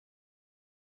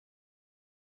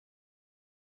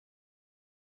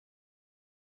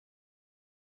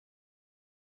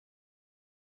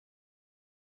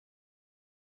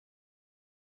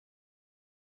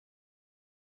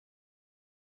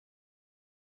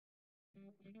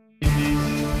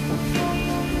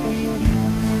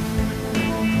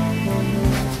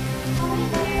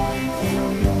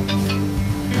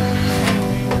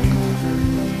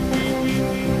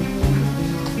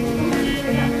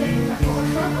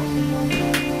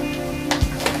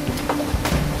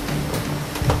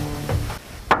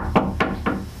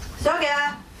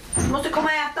Måste komma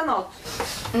och äta något.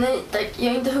 Nej tack,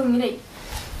 jag är inte hungrig.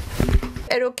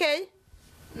 Är du okej?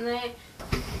 Nej,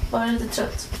 bara lite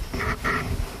trött.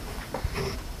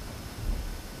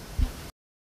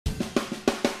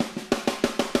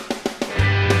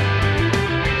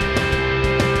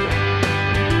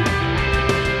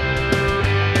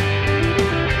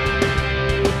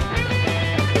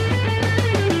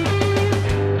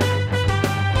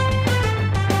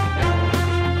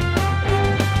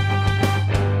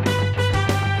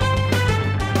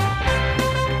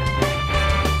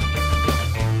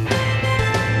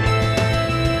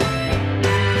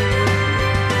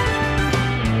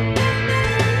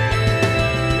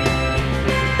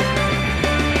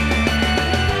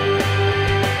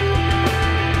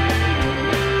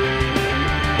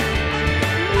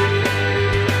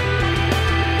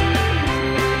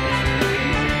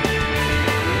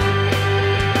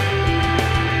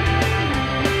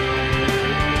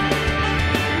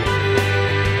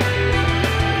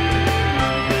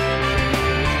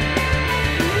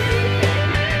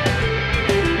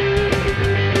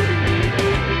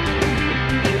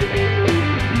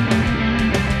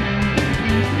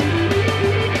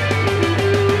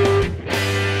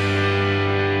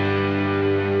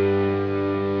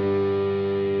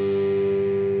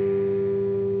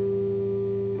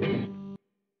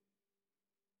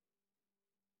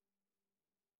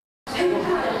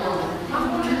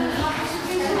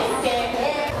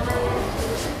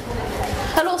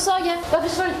 Hallå Saga, varför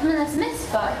svarar du inte på mina sms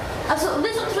för? Alltså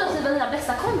vi som tror att vi var dina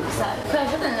bästa kompisar.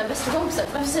 Självklart är dina bästa kompisar.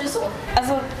 Varför säger du så?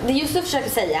 Alltså det just du försöker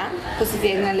säga på sitt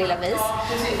egna lilla vis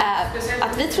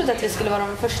att vi trodde att vi skulle vara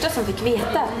de första som fick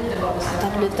veta att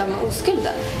han blivit av med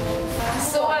oskulden.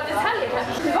 Så detaljer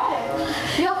kanske. Hur var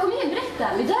det? Jag kom igen,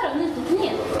 berätta. Vi dör av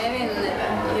nyfikenhet.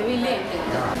 Jag ville egentligen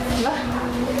inte. Va?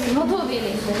 Vadå ville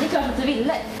inte? Det är klart att du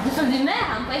ville. Du följde med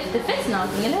han på efterfesten och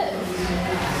allting, eller hur?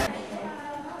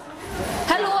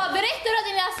 Hallå, berättar du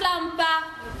din lilla slampa?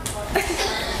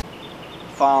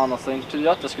 Fan, alltså inte trodde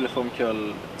jag att jag skulle få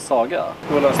omkull Saga.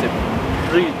 Skolans typ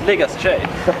rydligaste tjej.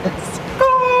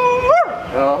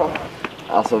 Ja,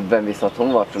 alltså vem visste att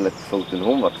hon var för lätt fot eller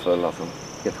hon var för, alltså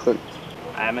helt sjukt.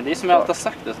 Nej, men det är som jag alltid har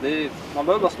sagt, alltså, det är, man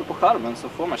behöver bara slå på skärmen så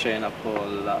får man tjejerna på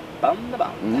löpande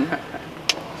band.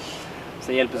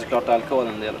 Så hjälper såklart alkohol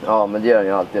en del. Ja, men det gör den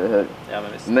ju alltid, eller hur? Ja,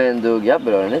 men visst. Men du och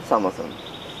Gabby, är ni tillsammans sen?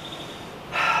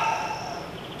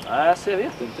 Nej, så jag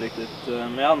vet inte riktigt,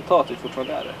 men jag antar att vi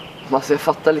fortfarande är det. Alltså jag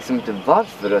fattar liksom inte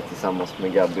varför du är tillsammans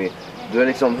med Gabby. Du är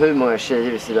liksom hur många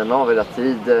tjejer vid sidan av hela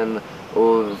tiden.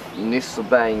 Och nyss så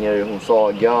bangar hon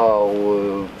Saga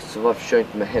och så varför kör jag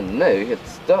inte med henne? Det är ju helt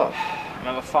stört.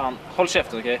 Men vad fan, håll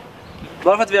käften, okej?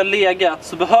 Bara för att vi har legat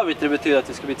så behöver inte det betyda att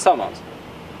vi ska bli tillsammans.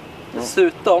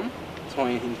 Dessutom så är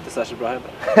hon inte särskilt bra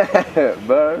heller.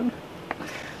 Burn.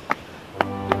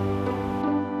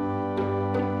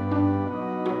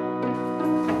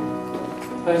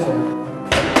 Hej så.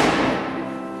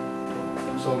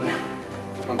 Sorry.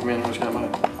 Jag var inte meningen att skrämma dig.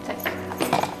 Tack.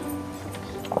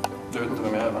 Du vet inte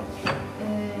vem jag är, va?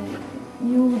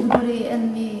 Jo, det var det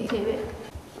en i tv.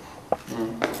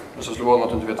 Jag ska slå vad om att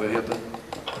du inte vet vad jag heter.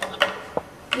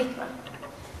 Rick, va?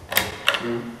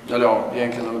 Eller ja,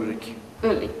 egentligen Ulrik.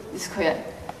 Ulrik, du skojar.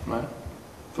 Nej,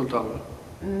 fullt allvar.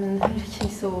 Men Ulrik är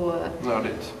så...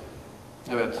 Nördigt.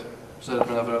 Jag vet. Säg det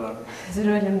till mina föräldrar. Så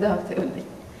du är död till Ulrik.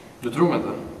 Du tror mig inte?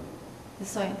 Det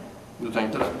sa jag inte. Du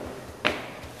tänkte det?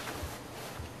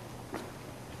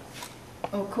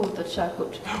 Och coolt att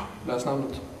körkort. Läs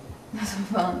namnet. Alltså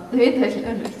fan, du vet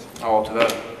verkligen Ulrik. Ja,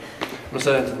 tyvärr. Men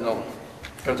säg det inte till någon.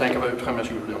 Kan du tänka vad utskämd jag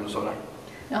skulle bli om du sa det?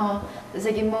 Ja, det är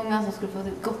säkert många som skulle få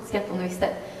ett gott skratt om du visste.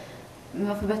 Men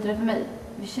varför berättar det för mig?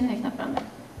 Vi känner ju knappt varandra.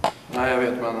 Nej, jag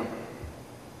vet, men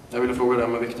jag ville fråga dig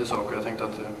om en viktig sak och jag tänkte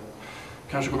att det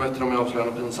kanske går bättre om jag avslöjar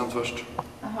något pinsamt först.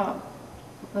 Jaha,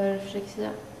 vad är det du försöker säga?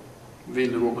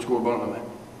 Vill du gå på skolbarn med mig?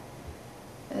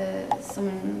 Som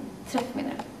en träff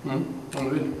menar du? Om du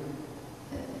vill.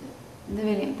 Det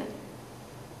vill jag inte.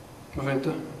 Varför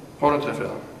inte? Har du en träff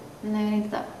redan? Nej, jag vill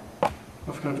inte.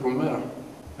 Varför kan du inte gå med då?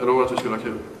 Jag lovar att vi skulle ha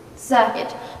kul.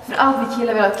 Säkert, för allt vi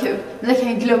killar vill ha kul. Men det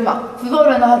kan jag glömma. För vad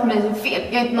du ändå har hört mig är fel.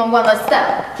 Jag är inte någon one night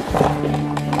stand.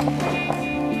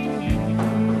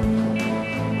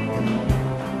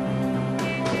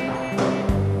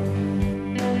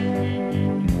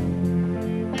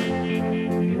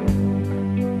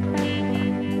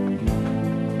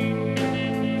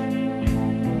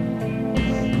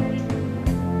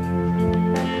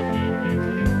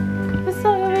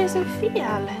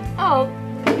 allt.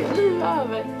 Mitt liv är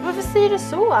över. Varför säger du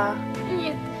så?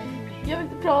 Inget. Jag vill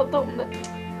inte prata om det.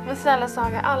 Men snälla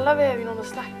Saga, alla behöver ju någon att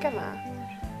snacka med.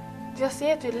 Jag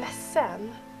ser att du är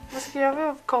ledsen. Vad ska jag göra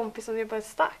med kompis om det är bara ett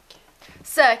stack?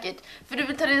 Säkert, för du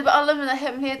vill ta reda på alla mina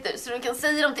hemligheter så du kan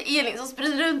säga dem till Elin som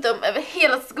sprider runt dem över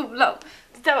hela skolan.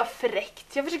 Det där var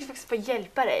fräckt. Jag försökte faktiskt bara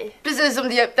hjälpa dig. Precis som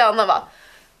det hjälpte Anna, va?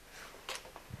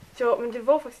 Ja, men det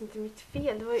var faktiskt inte mitt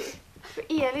fel. Det var ju för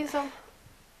Elin som...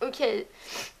 Okej.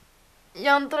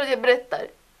 Jag antar att jag berättar.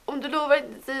 Om du lovar att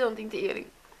inte säga någonting till Elin.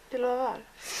 Jag lovar.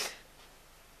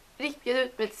 Rick bjöd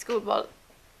ut mig till skolbal.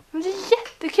 Men det är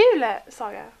jättekul,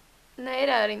 Saga. Nej,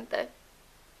 det är det inte.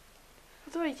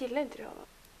 Vadå, gillar inte du honom?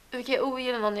 Hur kan jag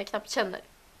ogilla någon jag knappt känner?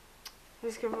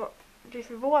 Du ska bli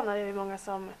förvånad över många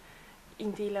som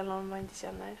inte gillar någon man inte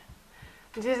känner.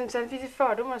 Men sen finns det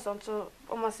fördomar och sånt, så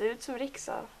om man ser ut som Rick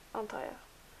så antar jag.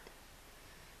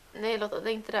 Nej, Lotta,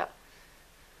 det är inte det.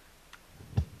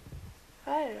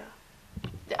 Vad är det då?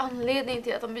 Det är anledningen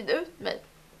till att han bjöd ut mig.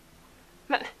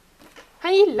 Men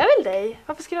han gillar väl dig?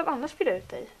 Varför skulle han annars bjuda ut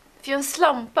dig? För jag är en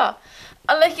slampa.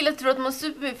 Alla killar tror att man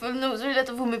super mig full nos och det är lätt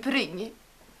att få mig på rygg.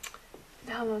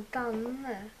 Det handlar om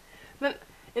Danne. Men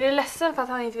är du ledsen för att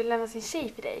han inte vill lämna sin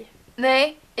tjej för dig?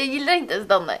 Nej, jag gillar inte ens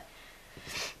Danne.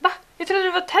 Va? Jag trodde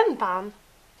du var tänd på han.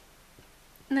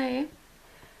 Nej.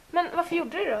 Men varför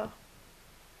gjorde du då?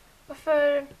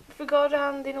 Varför gav du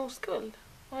han din oskuld?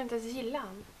 Och inte ens gillar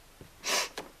han?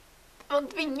 Han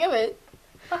tvingar mig.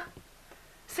 Va?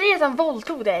 Säg att han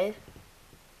våldtog dig.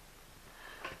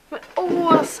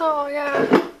 Men Saga.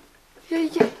 Jag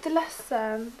är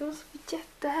jätteledsen. Det måste bli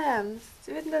jättehemskt.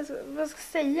 Jag vet inte ens vad jag ska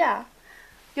säga.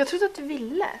 Jag trodde att du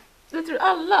ville. Det tror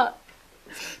alla.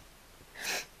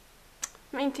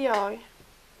 Men inte jag.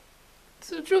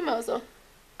 Så du tror mig alltså?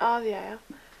 Ja, det gör jag.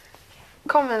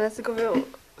 Kom med mig så går vi och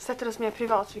sätter oss mer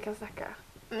privat så vi kan snacka.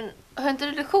 Men har inte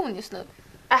du lektion just nu?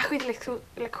 Skit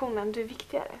i lektionen, du är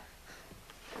viktigare.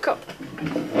 Kom.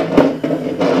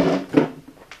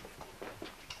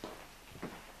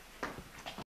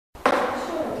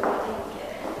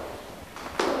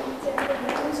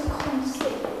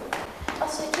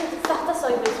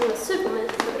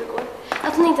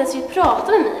 Att hon inte ens vill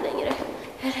prata med mig längre.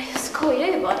 Eller jag skojar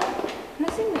ju bara. Hon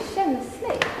är så himla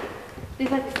känslig. Det är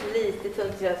faktiskt lite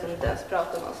tungt att hon inte ens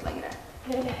pratar med oss längre.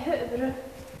 Eller hur?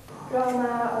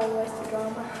 Drama, always the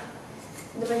drama.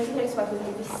 Det var inte liksom att vi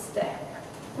inte visste.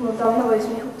 Och Danne var ju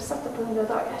som ihopsatta på 100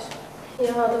 dagar.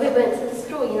 Ja, då var ju bara en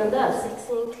tidsfråga innan det är sex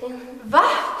egentligen. Va?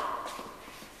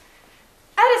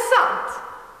 Är det sant?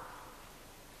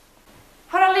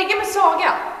 Har han legat med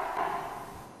Saga?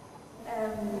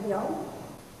 Ja.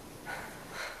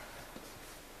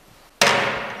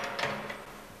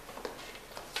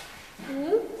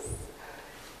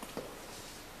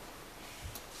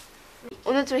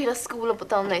 Och nu tror hela skolan på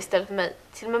Danne istället för mig.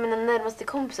 Till och med mina närmaste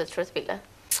kompisar tror att jag ville.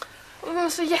 Det var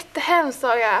så jättehemskt,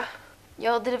 Saga.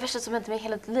 Ja, det är det värsta som hänt mig i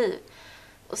hela mitt liv.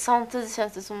 Och samtidigt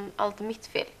känns det som allt är mitt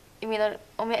fel. Jag menar,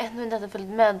 om jag ännu inte hade följt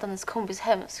med Dannes kompis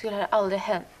hem skulle det aldrig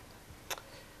hänt.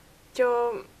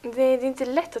 Ja, det är inte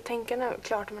lätt att tänka när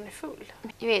klart man är full.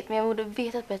 Jag vet, men jag borde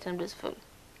vetat bättre än att bli så full.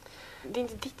 Det är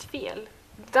inte ditt fel.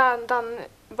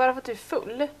 Bara för att du är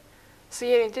full så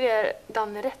ger ju inte det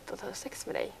Danne rätt att ha sex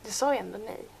med dig. Du sa ju ändå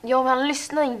nej. Ja, men han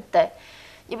lyssnade inte.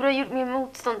 Jag bara gjort min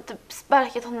motstånd, typ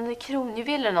sparkat honom i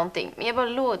kronjuvel eller någonting. Men jag bara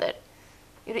låg där.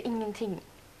 Jag gjorde ingenting.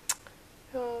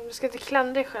 Ja, du ska inte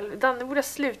klandra dig själv. Danne borde ha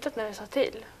slutat när du sa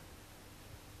till.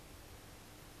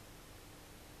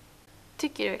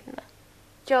 Tycker du verkligen det?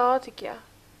 Ja, tycker jag.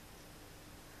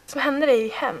 Det som hände dig är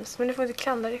ju hemskt, men du får inte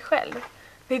klandra dig själv.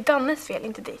 Det är Dannes fel,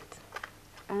 inte ditt.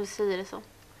 Om du säger det så.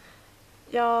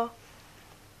 Ja,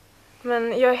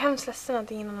 men jag är hemskt ledsen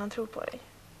att ingen annan tror på dig.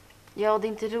 Ja, det är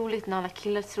inte roligt när alla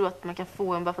killar tror att man kan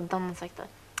få en bara för att Danne sagt det.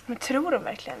 Men tror de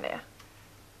verkligen det?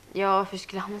 Ja, varför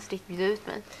skulle han riktigt bjuda ut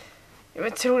mig? Ja,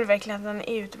 men tror du verkligen att han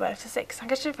är ute bara efter sex? Han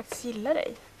kanske faktiskt gillar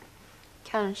dig.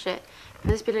 Kanske,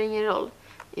 men det spelar ingen roll.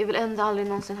 Jag vill ändå aldrig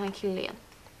någonsin ha en kille igen.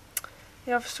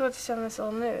 Jag förstår att du känner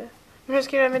så nu. Men hur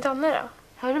ska du göra med Danne då?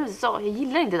 Hörde du vad jag sa? Jag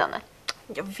gillar inte Danne.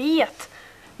 Jag vet.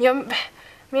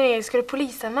 Men ska du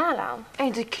polisanmäla han? Jag är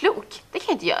inte klok. Det kan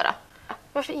jag inte göra.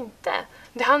 Varför inte?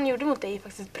 Det han gjorde mot dig är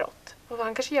faktiskt ett brott. Och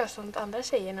han kanske gör sånt andra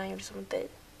tjejer när han gjorde så mot dig.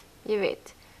 Jag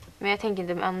vet. Men jag tänker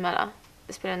inte anmäla.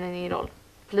 Det spelar ingen roll.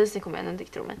 Polisen kommer ändå inte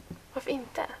tro mig. Varför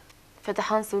inte? För att det är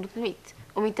hans ord på mitt.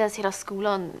 Om inte ens hela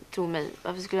skolan tror mig,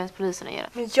 varför skulle ens poliserna göra?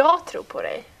 Men jag tror på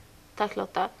dig. Tack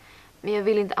Lotta. Men jag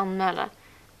vill inte anmäla.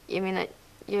 Jag menar,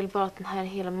 jag vill bara att den här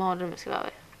hela mardrömmen ska vara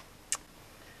över.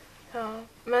 Ja,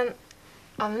 men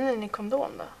använder ni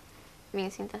kondom då?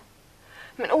 Minns inte.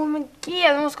 Men men gud,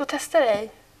 jag måste gå och testa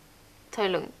dig. Ta det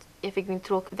lugnt. jag fick min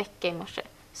tråkvecka i morse,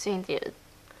 så jag är inte gravid.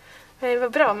 Nej,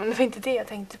 vad bra, men det var inte det jag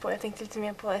tänkte på. Jag tänkte lite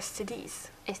mer på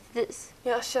STDs. STDs?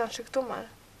 Ja, könssjukdomar.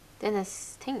 Det är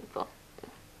ens tänkt på.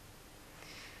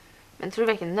 Men tror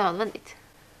du verkligen nödvändigt?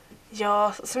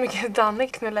 Ja, så mycket Danne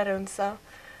knullar runt så.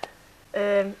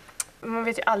 Man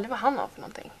vet ju aldrig vad han har för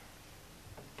någonting.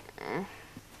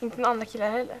 Inte någon andra killar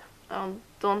heller. Ja,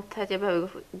 då antar jag att jag behöver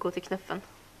gå till knuffen.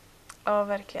 Ja,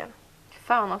 verkligen.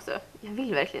 Fan också, jag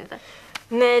vill verkligen inte.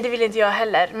 Nej, det vill inte jag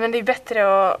heller. Men det är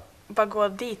bättre att bara gå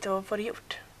dit och få det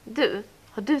gjort. Du,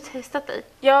 har du testat dig?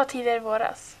 Ja, tidigare i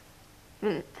våras.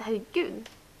 Men herregud,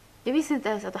 jag visste inte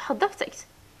ens att du hade haft sex.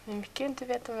 Men mycket du inte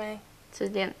vet om mig.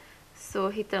 Tydligen, så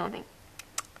hittar jag någonting.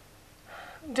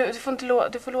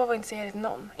 Du får lov att inte säga det till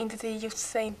någon. Inte till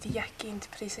Josse, inte till Jackie, inte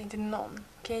till Prisa, inte till någon.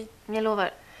 Okej? Jag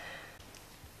lovar.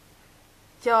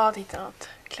 Jag har hittat något.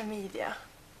 Klamydia.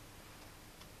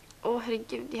 Åh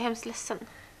herregud, jag är hemskt ledsen.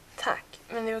 Tack,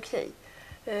 men det är okej.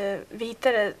 Vi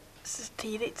hittade det så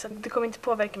tidigt så det kommer inte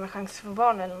påverka med chans för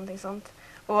barn eller någonting sånt.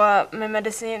 Och med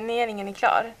medicineringen är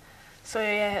klar så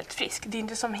är jag helt frisk. Det är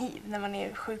inte som hiv när man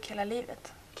är sjuk hela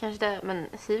livet. Kanske det, men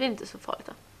hiv är inte så farligt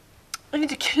då. Det är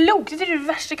inte klokt, det är det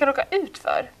värsta jag kan råka ut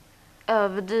för.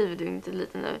 Överdriver du inte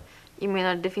lite nu? Jag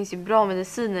menar, det finns ju bra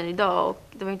mediciner idag och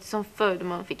det var inte som förr då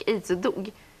man fick aids och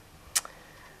dog.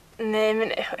 Nej,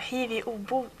 men hiv är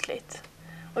obotligt.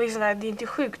 Och liksom där, det är inte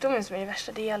sjukdomen som är det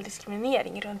värsta, det är all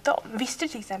diskriminering runt om. Visste du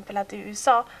till exempel att i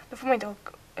USA, då får man inte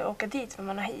åka dit för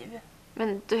man har hiv?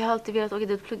 Men du har alltid velat åka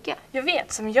dit och plugga. Jag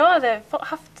vet, som jag hade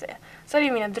haft det så hade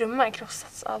ju mina drömmar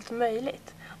krossats allt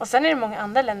möjligt. Och sen är det många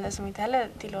andra länder som inte heller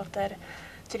tillåter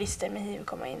turister med hiv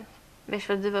komma in. Värst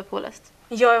vad du var påläst.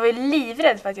 Jag var ju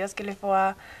livrädd för att jag skulle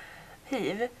få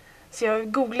hiv. Så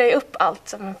jag googlade ju upp allt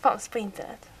som fanns på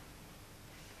internet.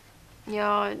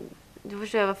 Ja, du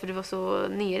förstår varför du var så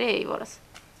nere i våras.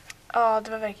 Ja,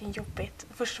 det var verkligen jobbigt.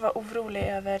 Först var jag orolig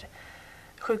över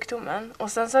sjukdomen.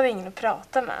 Och sen så hade jag ingen att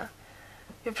prata med.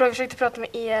 Jag försökte prata med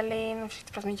Elin, jag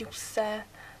försökte prata med Josse.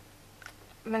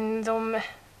 Men de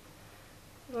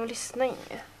lyssnade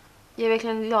inte. Jag är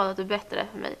verkligen glad att du berättade det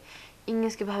för mig.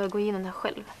 Ingen ska behöva gå igenom det här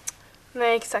själv.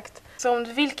 Nej, exakt. Så om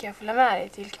du vill kan jag följa med dig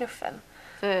till knuffen.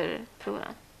 För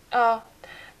proven. Ja,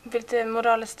 lite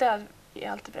moraliskt stöd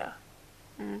är alltid bra.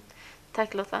 Mm.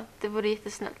 Tack Lotta, det vore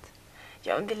jättesnällt.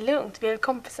 Ja, men det är lugnt. Vi är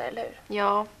kompisar, eller hur?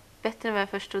 Ja, bättre än vad jag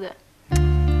först trodde.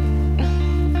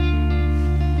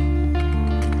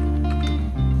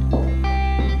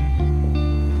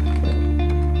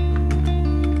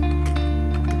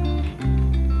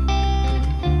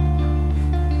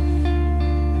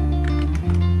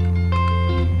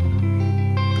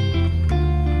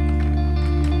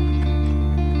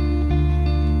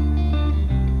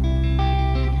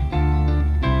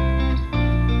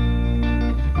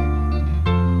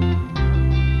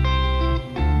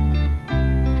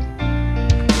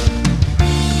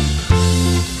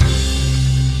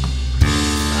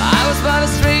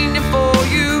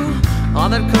 On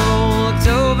that cold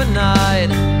October night,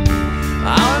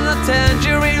 out in a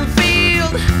tangerine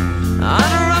field,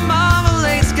 under a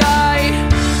marmalade sky,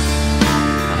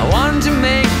 I wanted to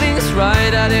make things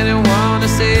right, I didn't want to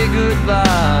say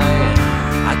goodbye.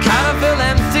 I kind of feel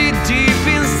empty deep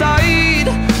inside,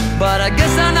 but I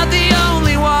guess I'm not the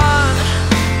only one.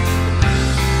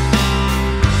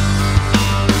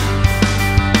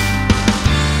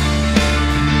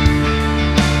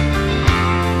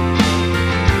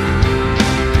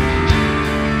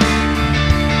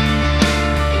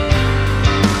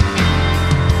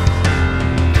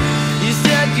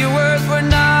 Your words were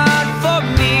not for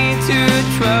me to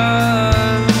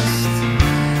trust.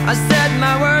 I said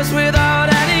my words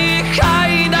without any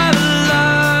kind of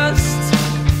lust.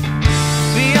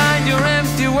 Behind your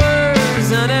empty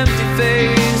words, an empty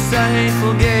face, a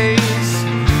hateful gaze.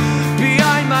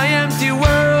 Behind my empty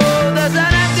world, there's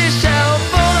an empty shell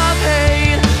full of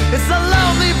hate. It's a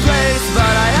lonely place,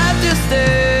 but I have to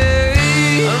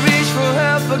stay. I reach for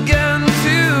help again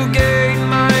to gain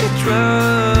my trust.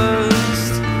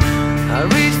 I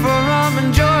reach for rum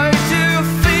and joy to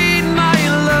feed my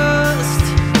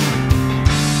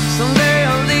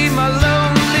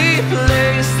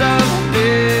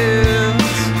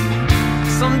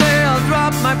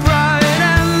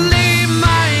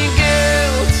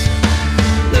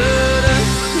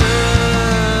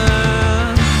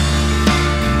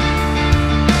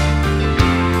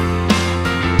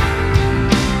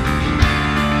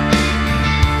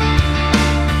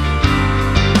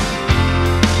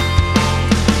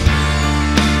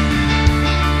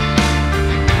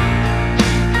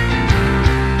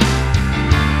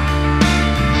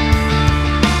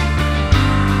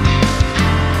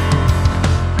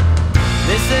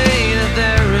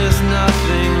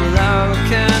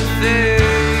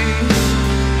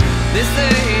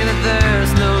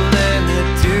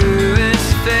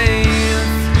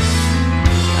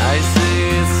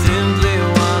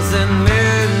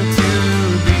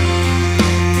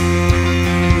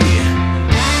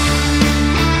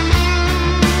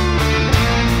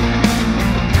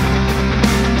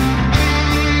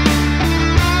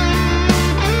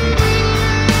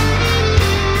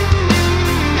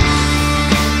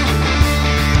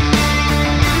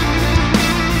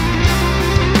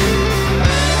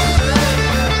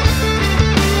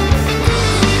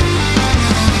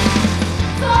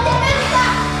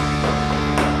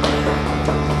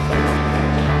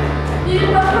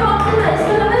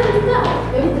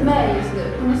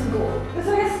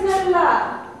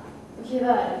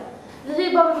Tyvärr. Vi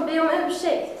vill bara be om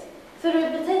ursäkt för hur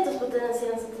vi betett oss mot dig den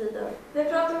senaste tiden. Vi har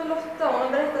pratat med Lotta och hon har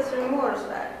berättat hur du mår och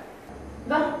sådär.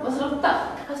 Va? Vad sa Lotta?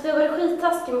 Att vi har varit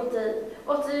skittaskiga mot dig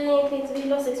och att du egentligen inte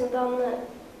vill ha sex med Danne.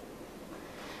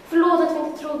 Förlåt att vi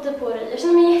inte trodde på dig. Jag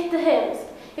känner mig jättehemsk.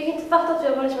 Jag kan inte fatta att vi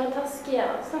har varit så taskiga.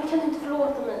 Snälla, kan du inte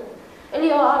förlåta mig? Eller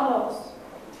jag, alla oss.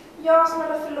 Ja,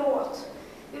 snälla förlåt.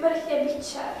 Vi var riktiga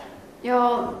bitchar.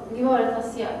 Ja, vi var rätt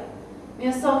taskiga. Men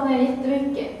jag saknar er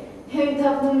jättemycket. Jag har inte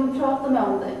haft någon att prata med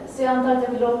om det, så jag antar att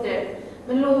jag förlåter er.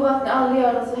 Men lova att ni aldrig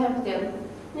gör något så hemskt igen.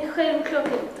 Nej, självklart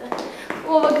inte.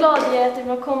 Åh, vad glad jag är att du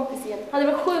var kompis igen. Hade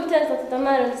varit sjukt hemskt att titta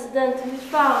med under studenten. Hur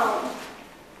fan?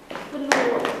 Förlåt.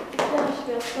 Det kanske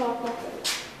vi har saknat dig.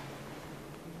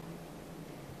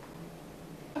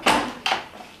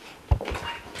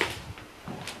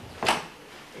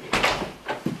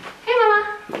 Hej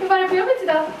mamma! Hur var det på jobbet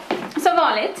idag? Som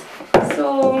vanligt.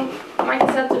 Så man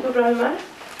kan säga att du är på bra humör.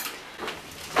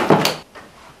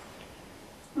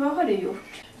 Vad har du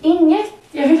gjort? Inget.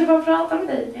 Jag ville bara prata med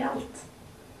dig i allt.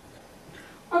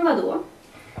 Om vad då?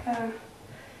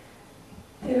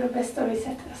 Det är det bästa om vi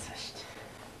sätter oss först.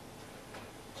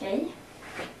 Okej.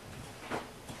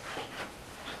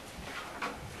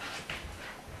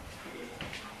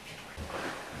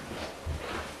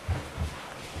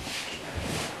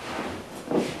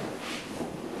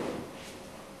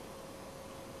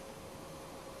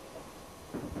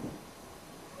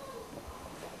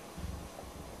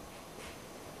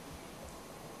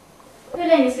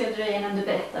 Hur länge ska du dröja innan du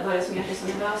berättar vad det är som gör dig så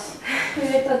nervös?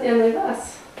 Hur vet du att jag är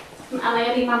nervös? Men Anna, jag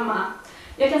är din mamma.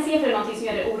 Jag kan se för dig någonting som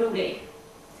gör dig orolig.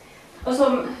 Och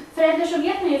som förälder så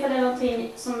vet man ju för det är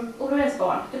någonting som oroar ens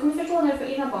barn. Du kommer förstå när du får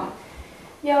egna barn.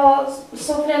 Ja,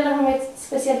 som förälder har man ett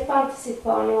speciellt band till sitt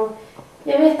barn. Och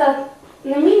jag vet att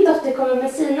när min dotter kommer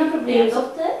med sina problem... Din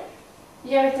dotter?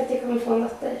 Jag vet att jag kommer få en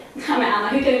dotter. Ja, men Anna,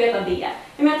 hur kan du veta det?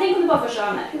 Jag tänk om du bara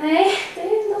förskönar. Nej, det är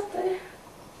min dotter.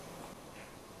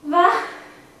 Va?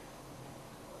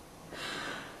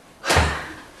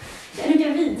 Är du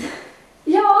gravid?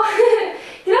 Ja,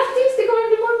 grattis, det kommer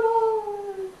bli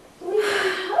mormor.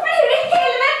 Men hur i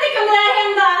helvete kunde det här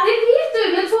hända? Det vet du,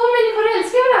 när två människor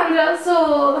älskar varandra så...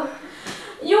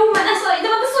 Jo, men alltså, det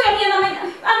var inte så jag menade, men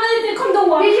använd inte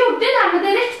kondom. Vi gjorde det, men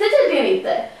det räckte tydligen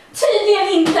inte. Tydligen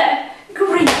inte.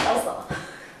 Great alltså.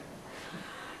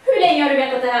 Hur länge har du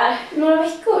vetat det här? Några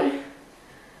veckor.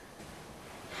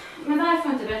 Men varför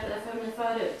inte berätta det för mig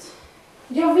förut?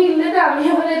 Jag ville det, men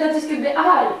jag var rädd att du skulle bli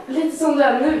arg. Lite som du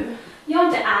är nu. Jag är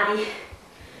inte arg.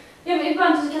 Jag vill bara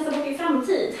inte att du kastar bort din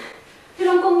framtid. Hur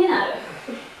långt gången är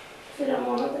du? 4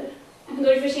 månader. Då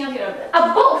är det för sent att göra det.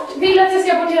 Abort? Vill du att jag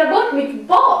ska abortera bort mitt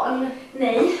barn?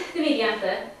 Nej, det vill jag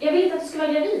inte. Jag vill inte att du ska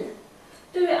vara gravid.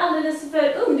 Du är alldeles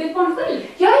för ung, du är ett barn själv.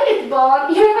 Jag är ett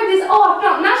barn, jag är faktiskt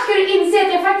 18. När ska du inse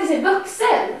att jag faktiskt är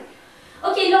vuxen?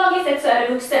 Okej, lagligt sett så är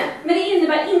du vuxen. Men det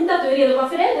innebär inte att du är redo att vara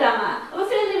förälder, Anna. Att vara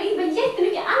förälder innebär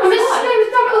jättemycket ansvar. Men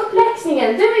sluta med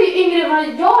uppläxningen. Du är ju yngre än vad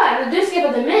jag är och du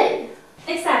skaffade mig.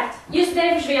 Exakt. Just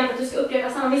därför vill jag inte att du ska uppleva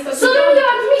samma misstag. Så du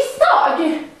gör ett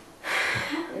misstag?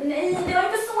 Nej, det var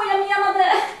inte så jag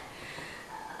menade.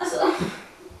 Alltså...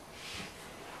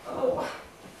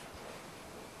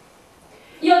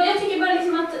 Jag tycker bara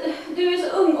liksom att du är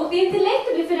så ung och det är inte lätt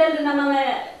att bli förälder när man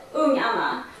är ung,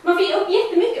 Anna. Man får ju upp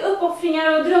jättemycket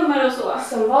uppoffringar och drömmar och så.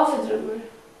 Som vad för drömmar?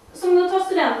 Som att ta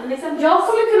studenten till exempel. Jag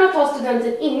kommer kunna ta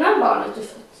studenten innan barnet är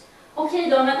fött. Okej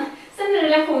då, men sen är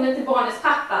relationen till barnets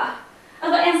pappa.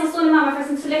 Att vara ensamstående mamma är faktiskt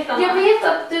inte så lätt, Anna. Jag vet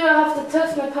att du har haft det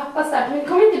tufft med pappa starkt, men det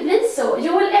kommer inte bli så.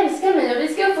 Joel älskar mig och vi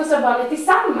ska uppfostra barnet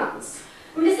tillsammans.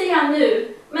 Men det säger han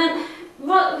nu. Men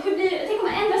hur blir det? Tänk om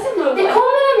han ändrar sig om några år? Det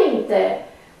kommer han inte.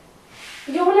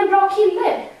 Joel är en bra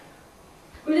kille.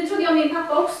 Men det trodde jag om min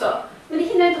pappa också. Men det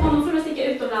hindrar inte honom från att sticka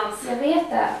utomlands. Jag vet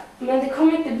det, men det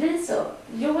kommer inte bli så.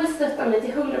 Joel stöttar mig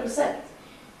till 100%.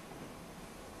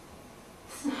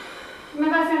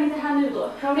 Men varför är han inte här nu då?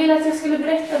 Han ville att jag skulle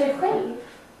berätta det själv.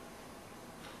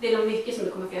 Det är nog mycket som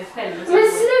du kommer att göra själv. Men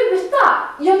sluta!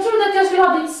 Jag trodde att jag skulle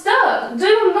ha ditt stöd.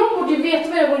 Du och någon borde ju veta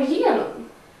vad jag går igenom.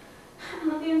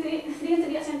 Anna, det är inte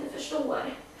det jag inte förstår.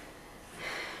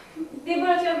 Det är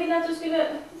bara att jag ville att du skulle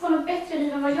få något bättre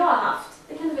liv än vad jag har haft.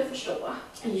 Det kan du väl förstå?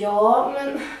 Ja,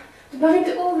 men du behöver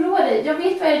inte oroa dig. Jag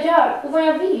vet vad jag gör och vad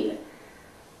jag vill.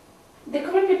 Det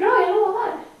kommer bli bra, jag lovar.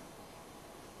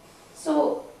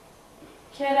 Så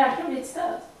kan jag räkna med ditt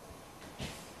stöd?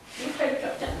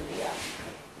 Självklart kan du det.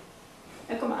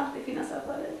 Jag kommer alltid finnas här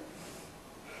för dig.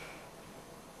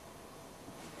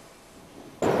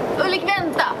 Ulrik,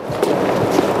 vänta!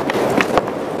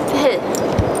 Hej.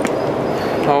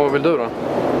 Ja, vad vill du då?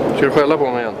 Ska du skälla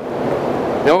på mig igen?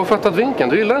 Jag har fattat vinkeln,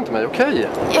 du gillar inte mig, okej?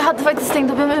 Jag hade faktiskt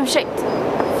tänkt att be om ursäkt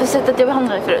för sättet jag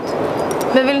behandlade dig förut.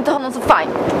 Men jag vill inte ha någon så fine.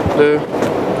 Du...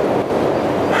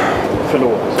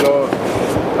 Förlåt,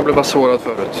 jag blev bara sårad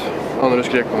förut. Ja, när du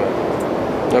skrek på mig.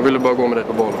 Jag ville bara gå med dig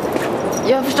på boll.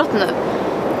 Jag har förstått nu.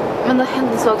 Men det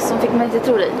hände en sak som fick mig att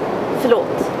tro dig.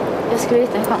 Förlåt. Jag skulle ge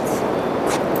dig en chans.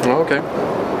 Ja, okej.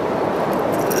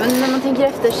 Men när man tänker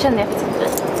efter känner jag faktiskt inte dig.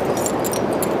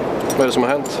 Vad är det som har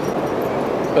hänt?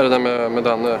 Är det där med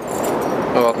Danne?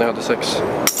 Ja, att ni hade sex.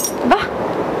 Va?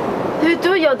 Hur vet du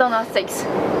och jag och Danne har sex?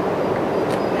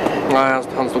 Nej,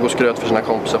 han stod och skröt för sina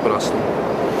kompisar på rasten.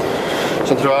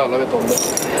 Sen tror jag alla vet om det.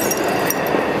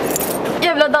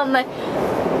 Jävla Danne!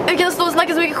 Hur kan du stå och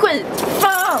snacka så mycket skit?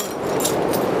 Fan!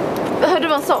 Hörde du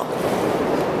vad han sa?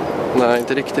 Nej,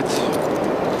 inte riktigt.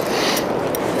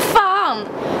 Fan!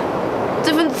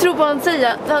 Du får inte tro på vad han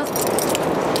säger.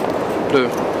 Du,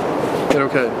 är det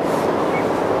okej?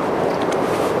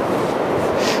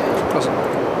 Alltså,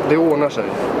 det ordnar sig.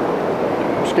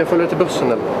 Ska jag följa till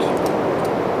bussen eller något?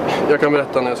 Jag kan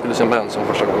berätta när jag skulle se Manson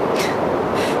första gången.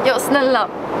 Ja, snälla.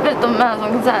 Berätta om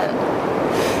Manson-konserten.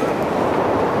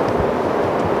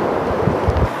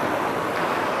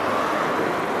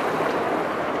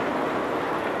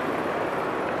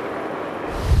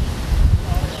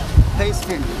 Hej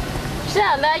Sven.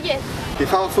 Tja, läget? Det är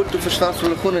fan vad fort du försvann från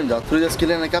lektionen idag. Trodde jag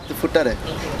skulle lämna ikapp det fortare.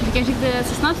 Det kanske inte är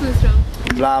så snabbt som du tror.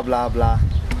 Bla bla bla.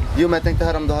 Jo, men jag tänkte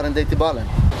höra om du har en dejt i balen.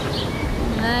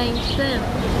 Nej, inte.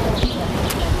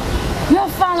 Men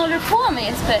vad fan håller du på med,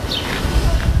 Jesper?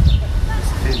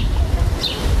 Josefin,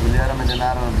 vill du göra med den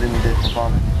äran och bli min dejt på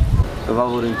balen? För vad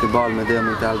vore inte bal med det om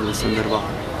inte alldeles underbar?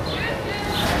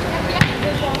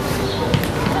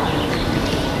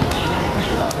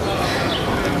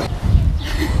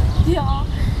 Ja,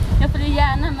 jag följer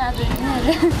gärna med dig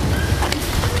ner.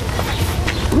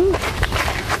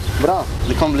 Bra,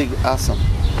 det kommer bli awesome.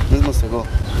 Nu måste jag gå.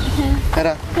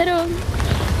 Hejdå. Hejdå.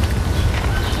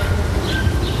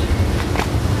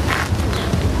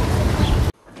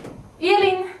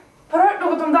 Elin, har du hört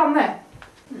något om Danne?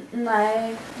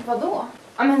 Nej, vadå?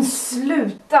 Ja, men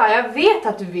sluta, jag vet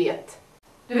att du vet.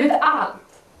 Du vet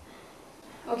allt.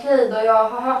 Okej då, jag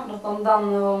har hört något om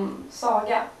Danne och om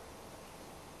Saga.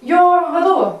 Ja,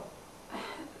 vadå?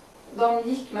 De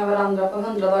gick med varandra på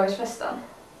 100-dagarsfesten.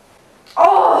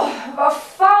 Åh, vad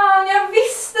fan, jag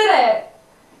visste det!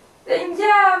 Den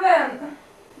jäveln!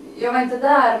 Jag var inte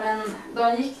där, men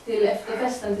de gick till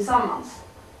efterfesten tillsammans.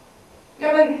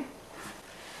 Ja, men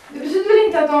det betyder väl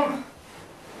inte att de...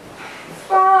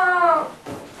 Fan!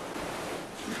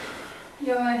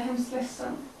 Jag är hemskt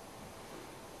ledsen.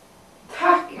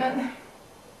 Tack, men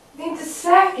det är inte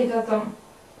säkert att de...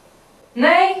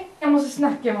 Nej, jag måste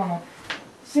snacka med honom.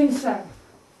 Syns sen.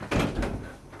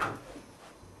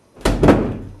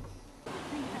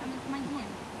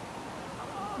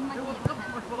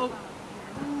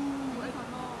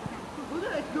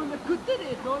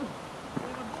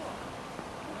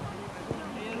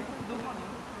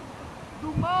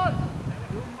 Domar!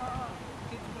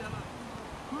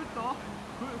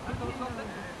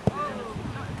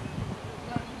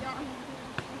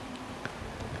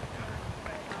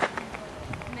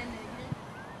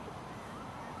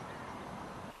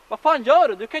 Vad fan gör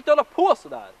du? Du kan inte hålla på så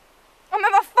där. Ja,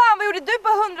 men vad fan, vad gjorde du på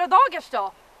 100 dagars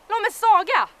då? Låt med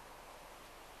Saga.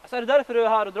 Alltså är det därför du är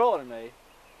här och drar i mig?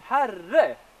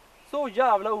 Herre! Så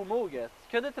jävla omoget.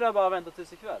 Kunde inte det bara vänta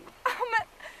tills ikväll? Ja, men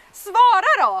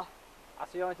svara då!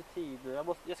 Alltså jag har inte tid nu.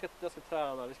 Jag ska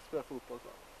träna, vi ska spela fotboll så.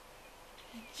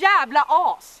 Jävla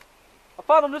as! Vad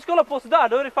fan, om du ska hålla på så där,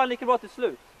 då är det fan lika bra till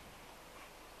slut.